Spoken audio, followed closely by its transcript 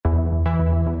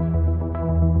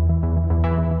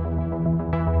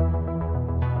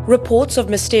Reports of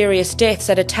mysterious deaths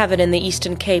at a tavern in the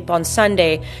Eastern Cape on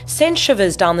Sunday sent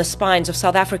shivers down the spines of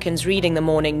South Africans reading the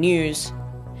morning news.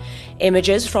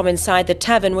 Images from inside the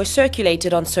tavern were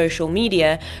circulated on social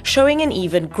media, showing an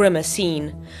even grimmer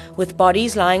scene, with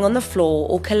bodies lying on the floor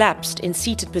or collapsed in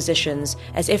seated positions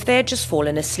as if they had just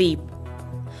fallen asleep.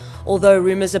 Although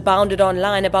rumours abounded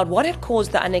online about what had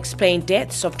caused the unexplained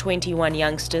deaths of 21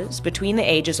 youngsters between the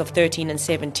ages of 13 and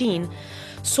 17,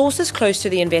 sources close to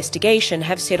the investigation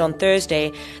have said on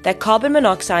Thursday that carbon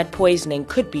monoxide poisoning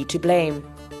could be to blame.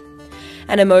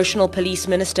 An emotional police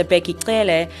minister, Bheki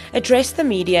Cele, addressed the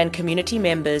media and community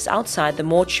members outside the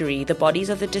mortuary the bodies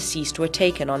of the deceased were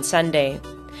taken on Sunday,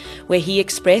 where he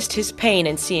expressed his pain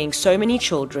in seeing so many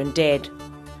children dead.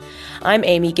 I'm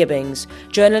Amy Gibbings,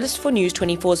 journalist for News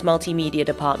 24's multimedia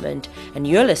department, and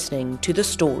you're listening to The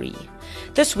Story.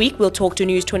 This week we'll talk to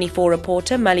News 24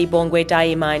 reporter Malibongwe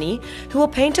Dayimani, who will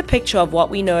paint a picture of what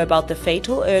we know about the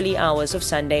fatal early hours of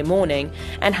Sunday morning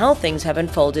and how things have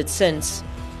unfolded since.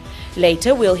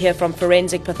 Later we'll hear from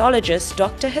forensic pathologist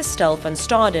Dr. Hestel van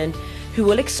Staden, who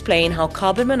will explain how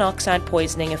carbon monoxide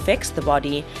poisoning affects the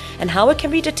body and how it can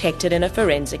be detected in a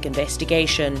forensic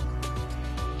investigation.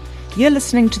 You're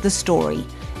listening to The Story.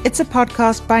 It's a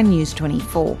podcast by News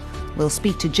 24. We'll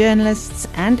speak to journalists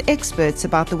and experts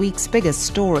about the week's biggest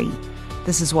story.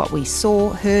 This is what we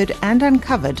saw, heard and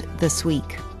uncovered this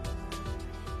week.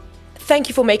 Thank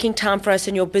you for making time for us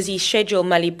in your busy schedule,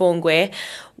 Malibongwe.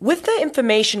 With the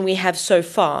information we have so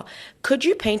far, could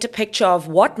you paint a picture of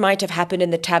what might have happened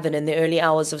in the tavern in the early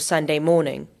hours of Sunday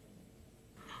morning?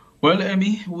 Well,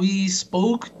 Amy, we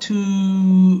spoke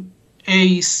to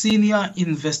a senior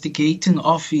investigating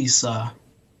officer,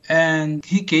 and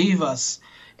he gave us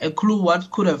a clue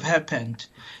what could have happened.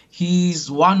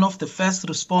 He's one of the first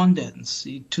respondents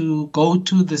to go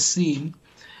to the scene.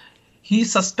 He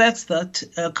suspects that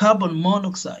carbon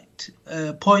monoxide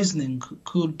poisoning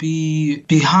could be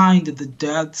behind the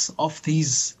deaths of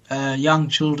these young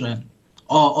children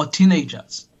or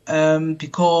teenagers.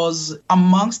 Because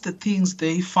amongst the things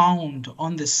they found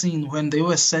on the scene when they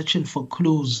were searching for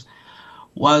clues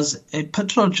was a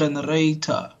petrol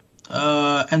generator.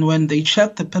 And when they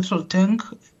checked the petrol tank,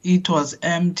 it was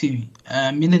empty,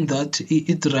 meaning that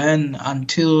it ran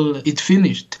until it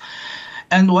finished.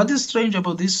 And what is strange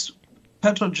about this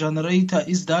petrol generator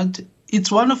is that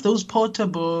it's one of those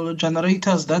portable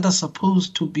generators that are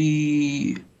supposed to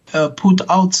be put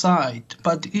outside,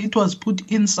 but it was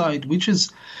put inside, which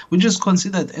is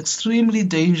considered extremely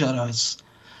dangerous.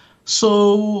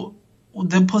 So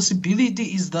the possibility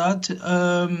is that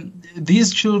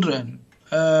these children,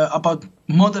 about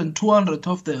more than 200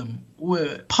 of them,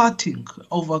 were partying,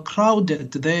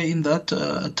 overcrowded there in that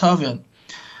tavern,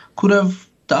 could have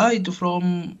died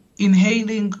from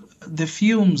inhaling the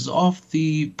fumes of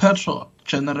the petrol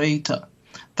generator.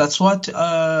 That's what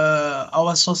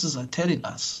our sources are telling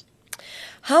us.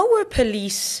 How were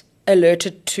police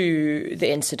alerted to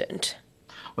the incident?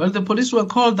 Well, the police were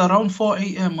called around 4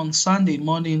 a.m. on Sunday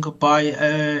morning by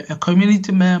a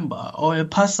community member or a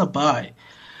passerby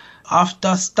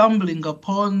after stumbling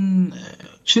upon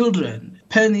children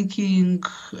panicking,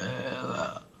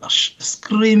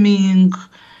 screaming,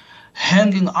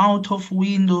 hanging out of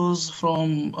windows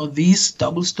from this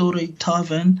double-story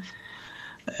tavern,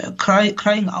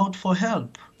 crying out for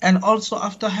help. And also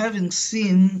after having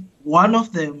seen one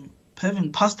of them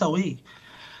having passed away.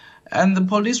 And the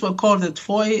police were called at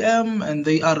 4 a.m. and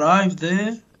they arrived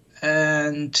there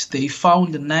and they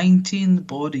found 19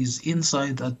 bodies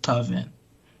inside that tavern.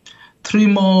 3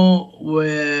 more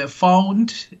were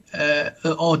found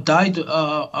or died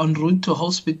en route to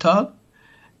hospital,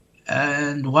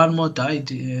 and 1 more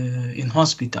died in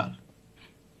hospital.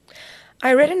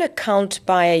 I read an account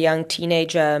by a young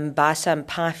teenager, Mbasa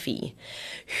Mpafi,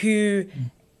 who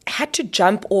had to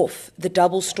jump off the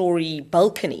double-story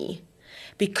balcony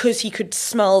because he could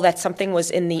smell that something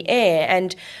was in the air.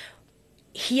 And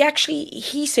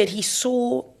he said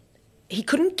he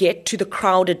couldn't get to the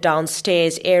crowded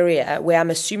downstairs area where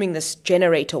I'm assuming this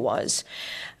generator was.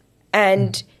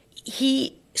 And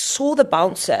he saw the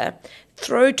bouncer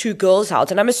throw 2 girls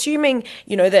out. And I'm assuming,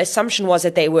 the assumption was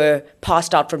that they were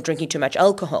passed out from drinking too much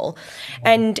alcohol.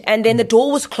 And then the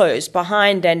door was closed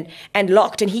behind and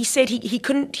locked. And he said he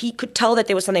could tell that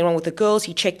there was something wrong with the girls.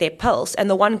 He checked their pulse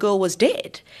and the one girl was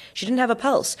dead. She didn't have a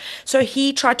pulse. So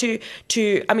he tried to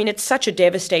it's such a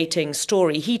devastating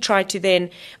story. He tried to then,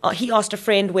 he asked a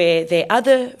friend where their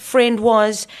other friend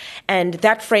was, and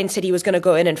that friend said he was going to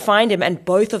go in and find him, and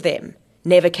both of them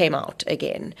never came out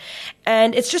again.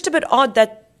 And it's just a bit odd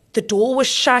that the door was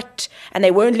shut and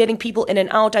they weren't letting people in and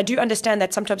out. I do understand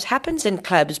that sometimes happens in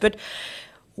clubs, but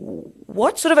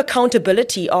What sort of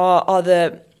accountability are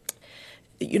the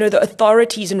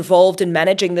authorities involved in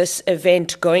managing this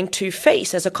event going to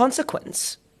face as a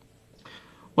consequence?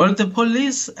 Well, the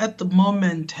police at the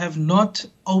moment have not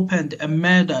opened a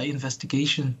murder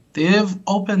investigation. They have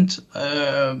opened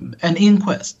an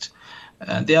inquest.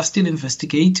 They are still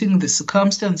investigating the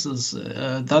circumstances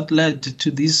that led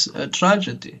to this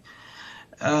tragedy.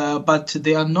 But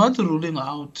they are not ruling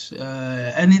out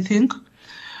anything.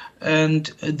 And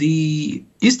the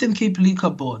Eastern Cape Liquor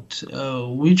Board,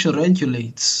 which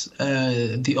regulates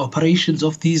the operations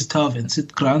of these taverns,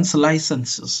 it grants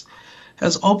licenses,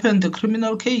 has opened a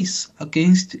criminal case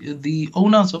against the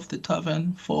owners of the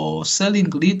tavern for selling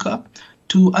liquor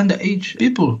to underage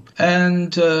people.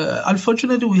 And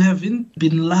unfortunately, we haven't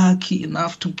been lucky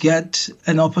enough to get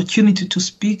an opportunity to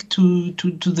speak to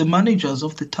the managers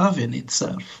of the tavern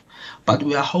itself. But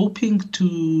we are hoping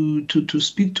to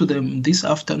speak to them this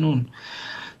afternoon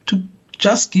to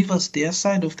just give us their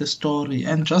side of the story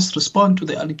and just respond to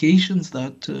the allegations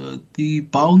that the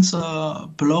bouncer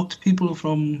blocked people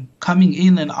from coming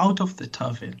in and out of the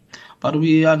tavern. But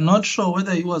we are not sure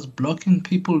whether he was blocking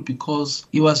people because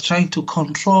he was trying to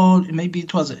control, maybe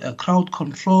it was a crowd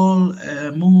control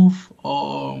move,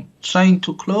 or trying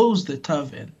to close the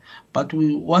tavern. But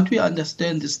what we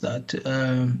understand is that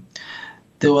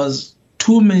there were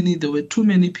too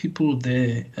many people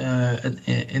there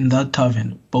in that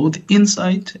tavern, both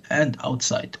inside and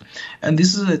outside. And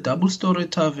this is a double-story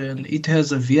tavern. It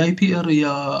has a VIP area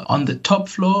on the top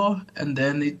floor, and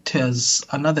then it has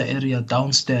another area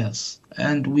downstairs.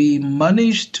 And we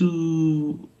managed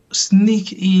to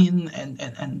sneak in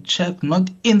and check, not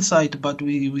inside, but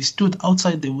we stood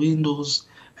outside the windows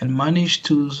and managed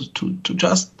to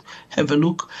just have a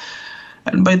look.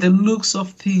 And by the looks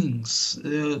of things,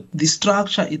 the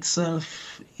structure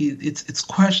itself, it's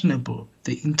questionable,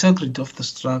 the integrity of the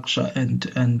structure,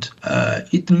 and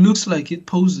it looks like it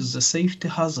poses a safety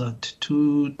hazard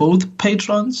to both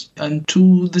patrons and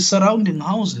to the surrounding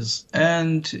houses.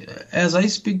 And as I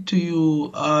speak to you,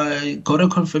 I got a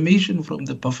confirmation from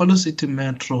the Buffalo City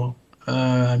Metro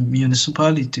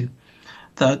municipality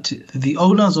that the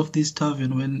owners of this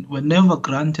tavern were never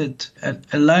granted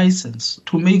a license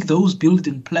to make those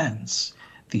building plans.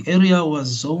 The area was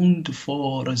zoned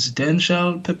for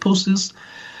residential purposes.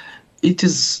 It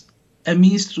is a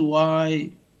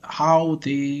mystery how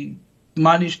they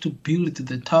managed to build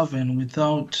the tavern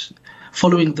without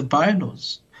following the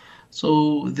bylaws.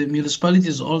 So the municipality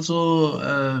has also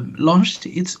launched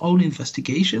its own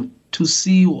investigation to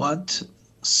see what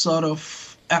sort of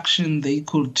action they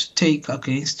could take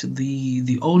against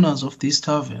the owners of this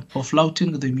tavern for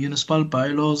flouting the municipal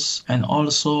bylaws and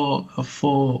also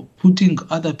for putting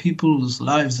other people's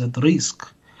lives at risk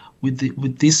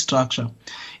with this structure.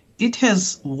 It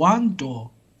has one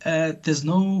door. There's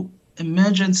no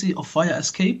emergency or fire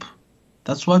escape.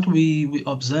 That's what we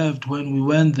observed when we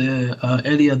went there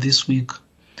earlier this week.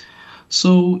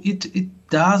 So it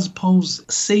does pose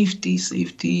safety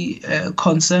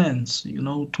concerns,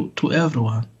 to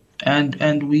everyone.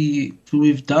 And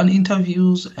we've done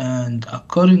interviews, and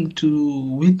according to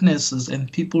witnesses and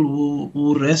people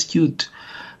who rescued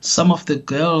some of the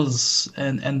girls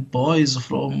and boys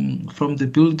from the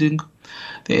building,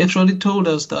 they actually told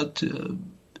us that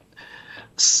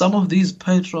some of these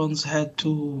patrons had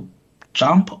to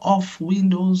jump off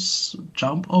windows,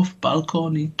 jump off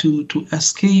balcony to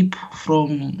escape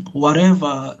from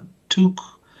whatever took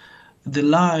the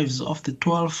lives of the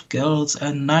 12 girls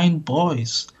and 9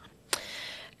 boys.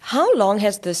 How long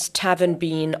has this tavern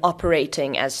been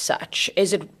operating as such?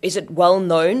 Is it well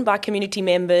known by community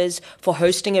members for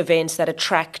hosting events that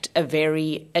attract an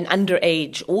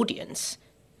underage audience?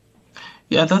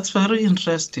 Yeah, that's very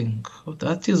interesting.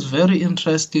 That is very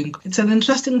interesting. It's an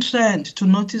interesting trend to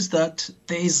notice that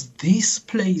there is this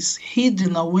place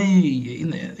hidden away.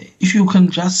 If you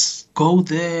can just go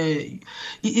there,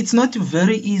 it's not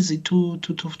very easy to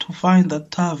find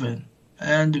that tavern.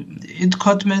 And it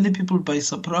caught many people by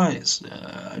surprise.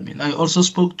 I also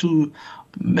spoke to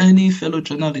many fellow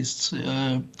journalists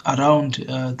around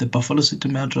the Buffalo City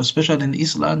Metro, especially in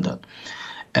East London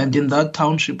and in that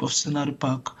township of Scenery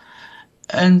Park.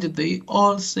 And they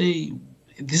all say,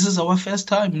 this is our first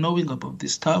time knowing about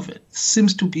this tavern. It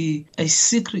seems to be a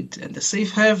secret and a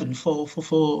safe haven for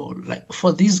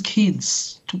these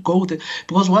kids to go there.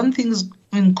 Because one thing is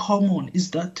in common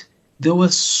is that there were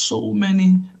so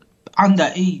many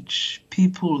underage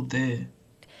people there.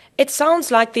 It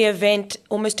sounds like the event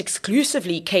almost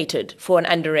exclusively catered for an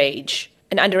underage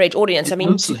audience.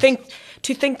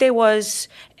 To think there was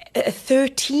a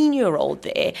 13-year-old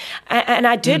there. And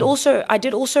I did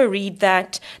also read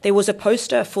that there was a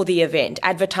poster for the event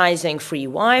advertising free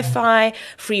Wi-Fi,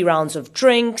 free rounds of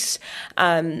drinks.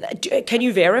 Can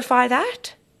you verify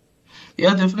that?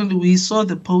 Yeah, definitely. We saw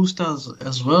the posters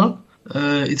as well.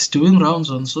 It's doing rounds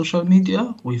on social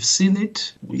media. We've seen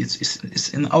it. It's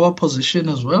in our possession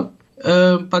as well.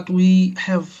 But we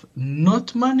have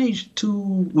not managed to,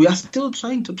 we are still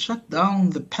trying to track down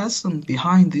the person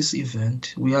behind this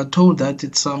event. We are told that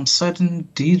it's some certain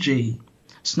DJ.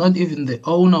 It's not even the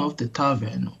owner of the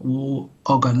tavern who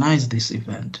organized this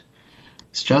event.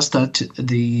 It's just that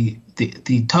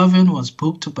the tavern was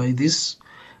booked by this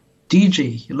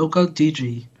DJ, a local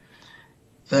DJ.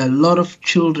 A lot of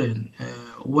children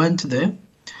went there.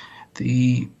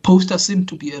 The poster seemed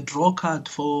to be a draw card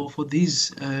for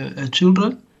these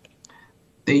children.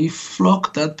 They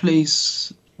flocked that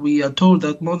place. We are told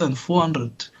that more than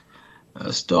 400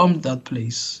 stormed that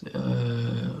place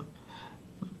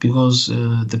because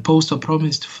the poster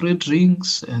promised free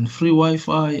drinks and free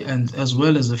Wi-Fi and as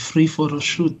well as a free photo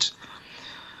shoot.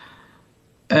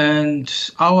 And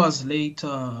hours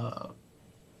later,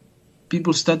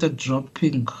 people started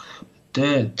dropping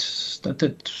dead,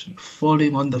 started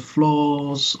falling on the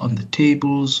floors, on the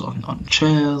tables, on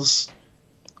chairs.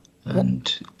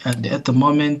 And at the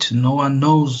moment, no one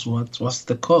knows what's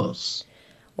the cause.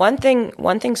 One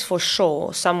thing's for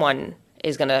sure, someone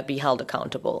is going to be held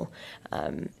accountable.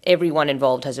 Everyone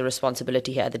involved has a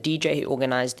responsibility here. The DJ who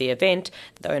organized the event,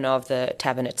 the owner of the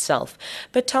tavern itself.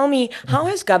 But tell me, how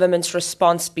has government's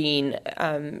response been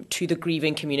to the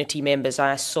grieving community members?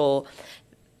 I saw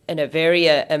in a very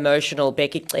emotional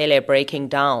Bheki Cele breaking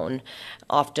down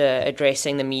after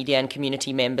addressing the media and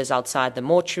community members outside the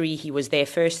mortuary. He was there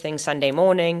first thing Sunday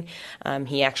morning.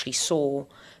 He actually saw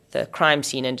the crime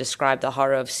scene and described the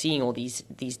horror of seeing all these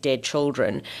dead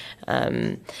children.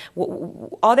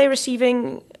 Are they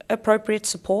receiving appropriate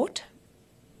support?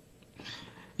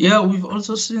 Yeah, we've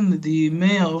also seen the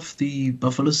mayor of the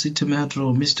Buffalo City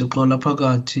Metro, Mr. Kola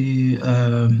Pagati,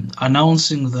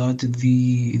 announcing that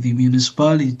the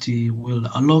municipality will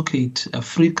allocate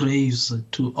free graves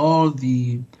to all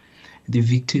the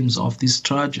victims of this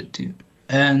tragedy.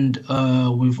 And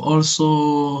we've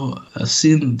also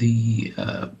seen the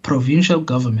provincial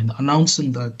government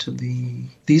announcing that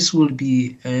this will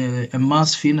be a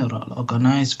mass funeral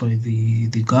organized by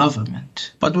the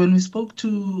government. But when we spoke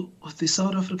to the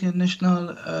South African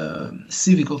National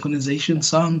Civic Organization,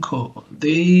 SANCO,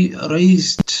 they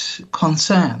raised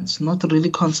concerns, not really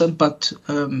concerns, but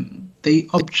they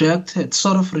objected,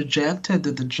 sort of rejected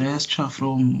the gesture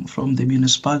from the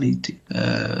municipality,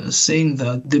 saying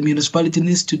that the municipality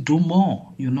needs to do more,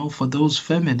 for those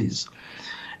families,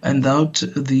 and that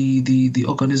the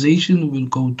organization will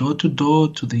go door to door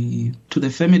to the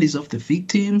families of the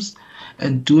victims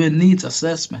and do a needs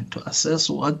assessment to assess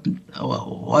what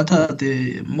are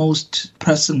the most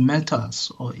pressing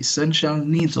matters or essential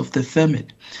needs of the family,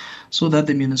 so that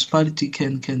the municipality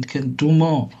can do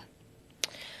more.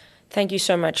 Thank you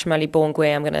so much,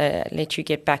 Malibongwe. I'm going to let you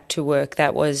get back to work.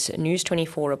 That was News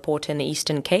 24 reporter in the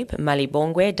Eastern Cape,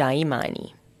 Malibongwe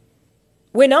Daimani.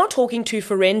 We're now talking to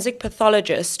forensic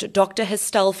pathologist Dr.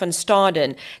 Hestel van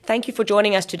Staden. Thank you for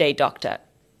joining us today, Doctor.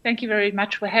 Thank you very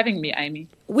much for having me, Amy.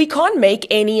 We can't make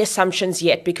any assumptions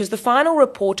yet because the final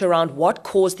report around what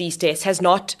caused these deaths has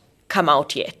not come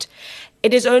out yet.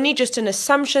 It is only just an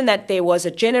assumption that there was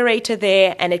a generator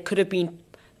there and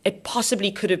it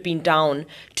possibly could have been down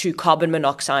to carbon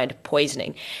monoxide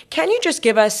poisoning. Can you just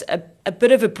give us a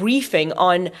bit of a briefing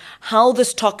on how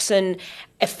this toxin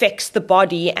affects the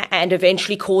body and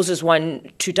eventually causes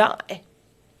one to die?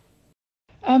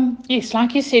 Yes,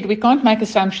 like you said, we can't make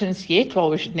assumptions yet.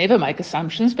 Well, we should never make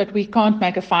assumptions, but we can't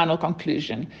make a final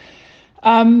conclusion.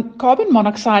 Carbon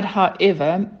monoxide,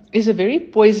 however, is a very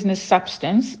poisonous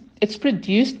substance. It's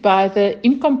produced by the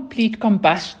incomplete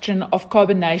combustion of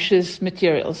carbonaceous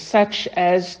materials, such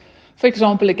as, for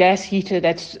example, a gas heater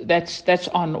that's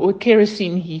on, or a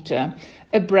kerosene heater,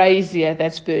 a brazier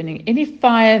that's burning, any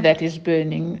fire that is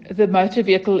burning, the motor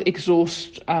vehicle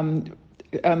exhaust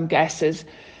gases,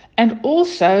 and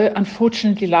also,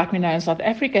 unfortunately, like we know in South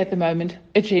Africa at the moment,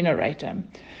 a generator.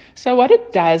 So what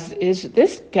it does is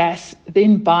this gas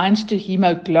then binds to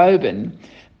hemoglobin,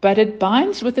 but it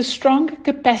binds with a stronger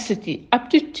capacity, up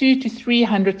to 200 to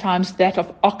 300 times that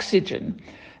of oxygen.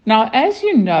 Now, as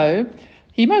you know,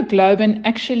 hemoglobin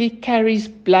actually carries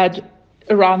blood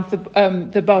around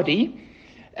the body.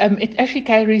 It actually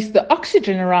carries the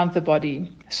oxygen around the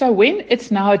body. So when it's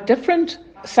now a different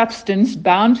substance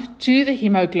bound to the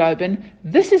hemoglobin,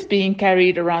 this is being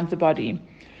carried around the body.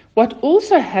 What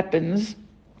also happens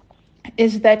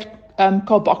is that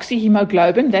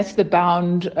carboxyhemoglobin, that's the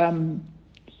bound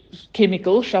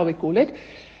chemical, shall we call it,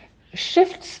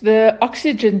 shifts the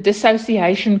oxygen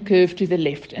dissociation curve to the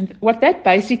left. And what that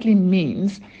basically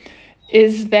means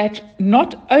is that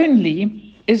not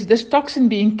only is this toxin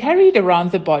being carried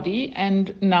around the body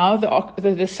and now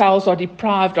the cells are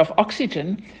deprived of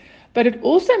oxygen, but it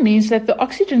also means that the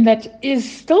oxygen that is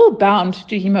still bound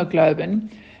to hemoglobin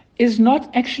is not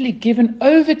actually given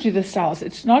over to the cells.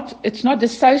 It's not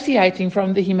dissociating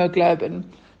from the hemoglobin.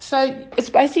 So it's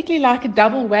basically like a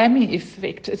double whammy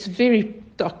effect. It's very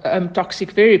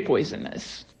toxic, very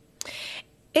poisonous.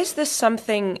 Is this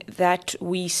something that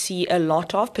we see a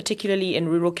lot of, particularly in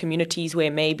rural communities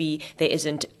where maybe there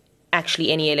isn't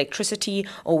actually any electricity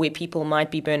or where people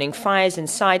might be burning fires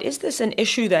inside? Is this an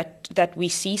issue that we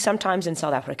see sometimes in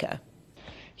South Africa?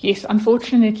 Yes,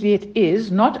 unfortunately it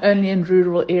is, not only in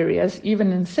rural areas,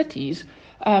 even in cities.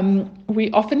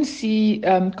 We often see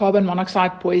carbon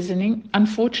monoxide poisoning,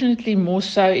 unfortunately more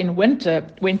so in winter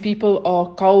when people are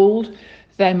cold.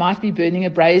 They might be burning a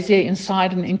brazier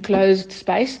inside an enclosed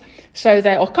space. So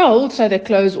they are cold, so they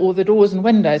close all the doors and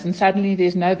windows, and suddenly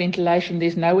there's no ventilation,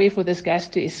 there's nowhere for this gas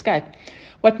to escape.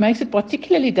 What makes it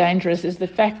particularly dangerous is the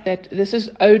fact that this is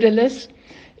odorless,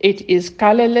 it is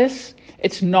colorless,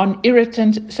 it's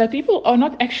non-irritant, so people are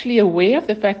not actually aware of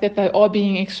the fact that they are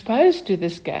being exposed to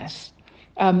this gas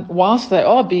whilst they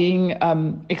are being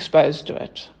exposed to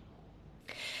it.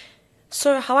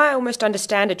 So how I almost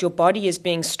understand it, your body is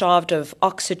being starved of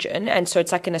oxygen, and so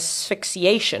it's like an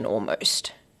asphyxiation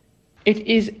almost. It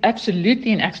is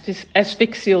absolutely an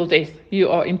asphyxial death. You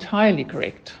are entirely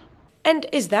correct. And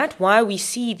is that why we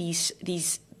see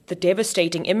the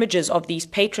devastating images of these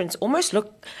patrons almost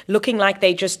looking like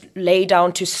they just lay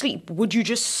down to sleep? Would you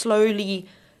just slowly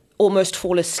almost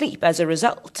fall asleep as a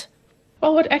result?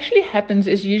 Well, what actually happens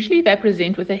is usually they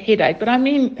present with a headache. But I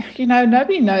mean,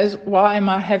 nobody knows why am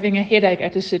I having a headache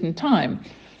at a certain time.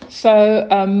 So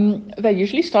they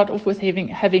usually start off with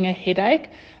having a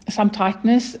headache. Some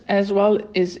tightness as well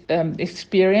is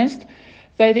experienced.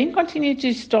 They then continue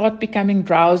to start becoming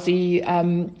drowsy,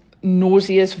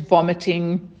 nauseous,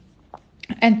 vomiting,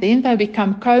 and then they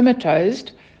become comatose.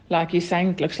 Like you're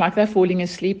saying, it looks like they're falling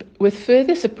asleep, with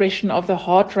further suppression of the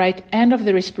heart rate and of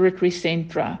the respiratory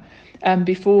centra.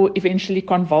 Before eventually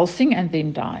convulsing and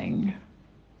then dying.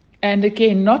 And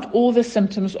again, not all the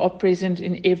symptoms are present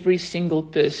in every single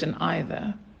person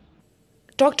either.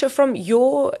 Doctor, from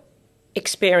your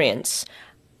experience,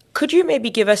 could you maybe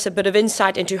give us a bit of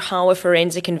insight into how a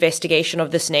forensic investigation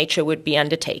of this nature would be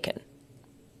undertaken?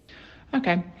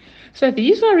 Okay. So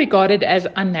these are regarded as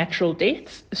unnatural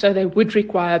deaths, so they would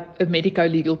require a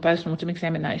medico-legal post-mortem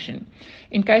examination.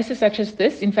 In cases such as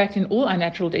this, in fact, in all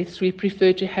unnatural deaths, we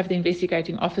prefer to have the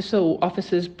investigating officer or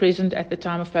officers present at the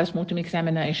time of post-mortem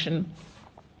examination.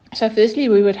 So firstly,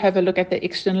 we would have a look at the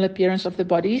external appearance of the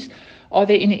bodies. Are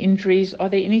there any injuries? Are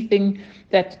there anything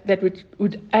that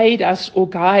would aid us or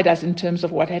guide us in terms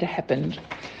of what had happened?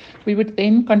 We would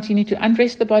then continue to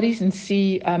undress the bodies and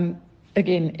see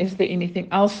again, is there anything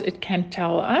else it can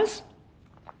tell us?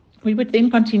 We would then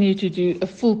continue to do a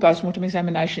full post-mortem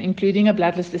examination, including a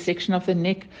bloodless dissection of the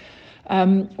neck.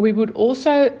 We would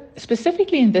also,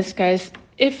 specifically in this case,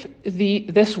 if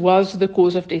this was the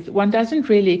cause of death, one doesn't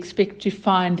really expect to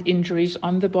find injuries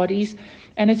on the bodies,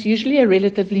 and it's usually a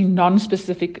relatively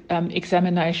non-specific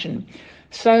examination.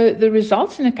 So the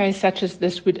results in a case such as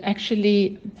this would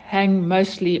actually hang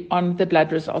mostly on the blood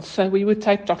results. So we would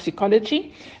take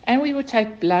toxicology and we would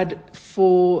take blood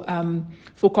for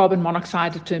carbon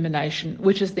monoxide determination,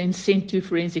 which is then sent to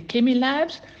forensic chemi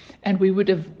labs, and we would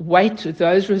await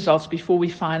those results before we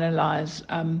finalize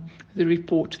the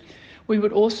report. We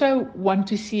would also want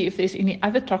to see if there's any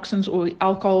other toxins or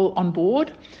alcohol on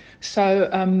board. So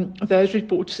those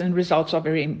reports and results are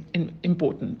very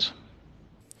important.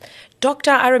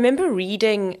 Doctor, I remember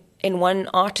reading in one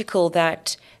article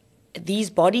that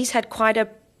these bodies had quite a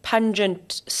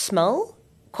pungent smell,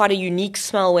 quite a unique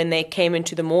smell when they came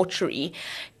into the mortuary.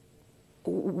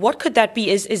 What could that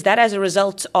be? Is that as a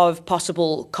result of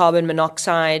possible carbon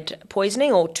monoxide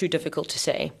poisoning, or too difficult to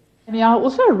say? Yeah, I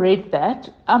also read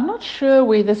that. I'm not sure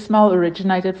where the smell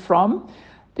originated from,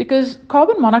 because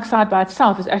carbon monoxide by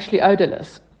itself is actually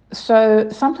odorless. So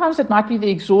sometimes it might be the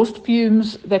exhaust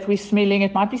fumes that we're smelling.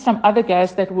 It might be some other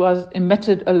gas that was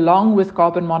emitted along with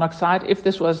carbon monoxide. If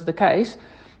this was the case,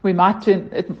 we might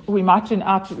turn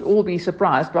out to all be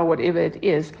surprised by whatever it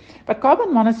is. But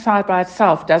carbon monoxide by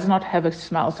itself does not have a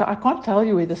smell, so I can't tell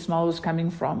you where the smell was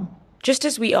coming from. Just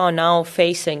as we are now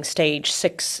facing stage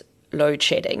 6 load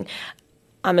shedding,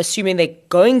 I'm assuming there are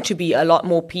going to be a lot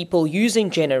more people using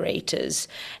generators,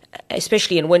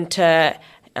 especially in winter,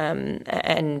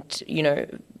 and,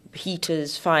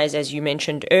 heaters, fires, as you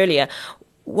mentioned earlier.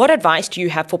 What advice do you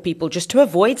have for people just to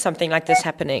avoid something like this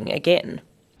happening again?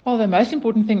 Well, the most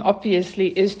important thing,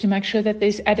 obviously, is to make sure that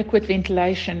there's adequate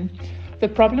ventilation. The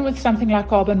problem with something like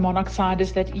carbon monoxide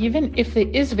is that even if there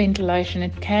is ventilation,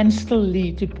 it can still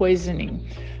lead to poisoning.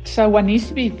 So one needs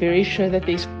to be very sure that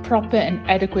there's proper and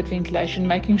adequate ventilation,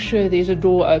 making sure there's a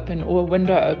door open or a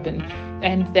window open,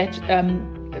 and that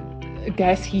a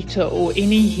gas heater or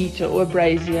any heater or a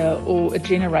brazier or a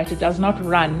generator does not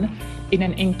run in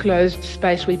an enclosed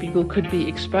space where people could be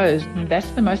exposed. And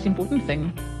that's the most important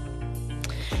thing.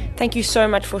 Thank you so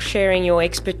much for sharing your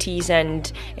expertise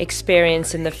and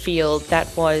experience in the field. That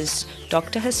was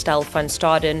Dr. Herstel van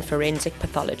Staden, forensic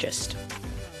pathologist.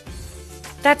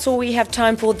 That's all we have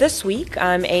time for this week.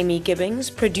 I'm Amy Gibbings,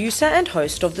 producer and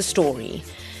host of The Story.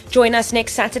 Join us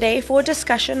next Saturday for a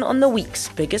discussion on the week's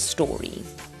biggest story.